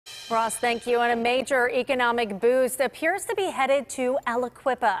Ross, thank you. And a major economic boost appears to be headed to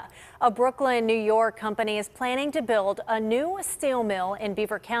Aliquippa. A Brooklyn, New York company is planning to build a new steel mill in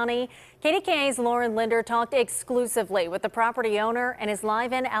Beaver County. KDKA's Linder talked exclusively with the property owner and is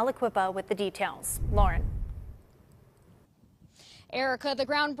live in Aliquippa with the details. Lauren. Erica, the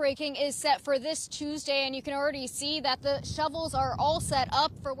groundbreaking is set for this Tuesday, and you can already see that the shovels are all set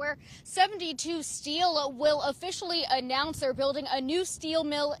up for where 72 Steel will officially announce they're building a new steel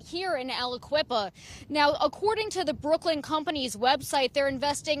mill here in Aliquippa. Now, according to the Brooklyn company's website, they're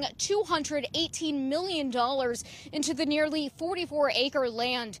investing $218 million into the nearly 44-acre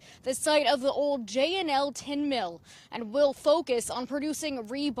land, the site of the old J&L tin mill, and will focus on producing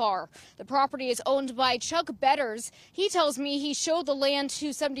rebar. The property is owned by Chuck Betters. He tells me he showed the land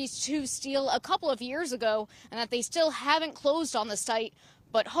to 72 Steel a couple of years ago and that they still haven't closed on the site,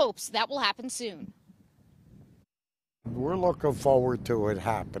 but hopes that will happen soon. We're looking forward to it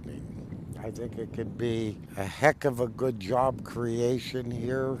happening. I think it could be a heck of a good job creation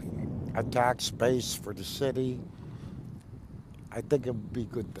here, a tax base for the city. I think it would be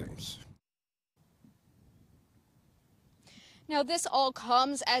good things. Now, this all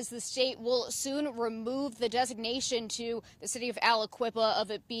comes as the state will soon remove the designation to the city of Aliquippa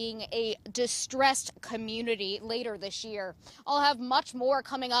of it being a distressed community later this year. I'll have much more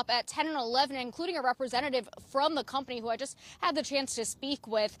coming up at 10 and 11, including a representative from the company who I just had the chance to speak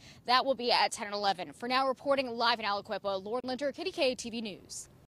with. That will be at 10 and 11. For now, reporting live in Aliquippa, Linder, KDKA-TV News.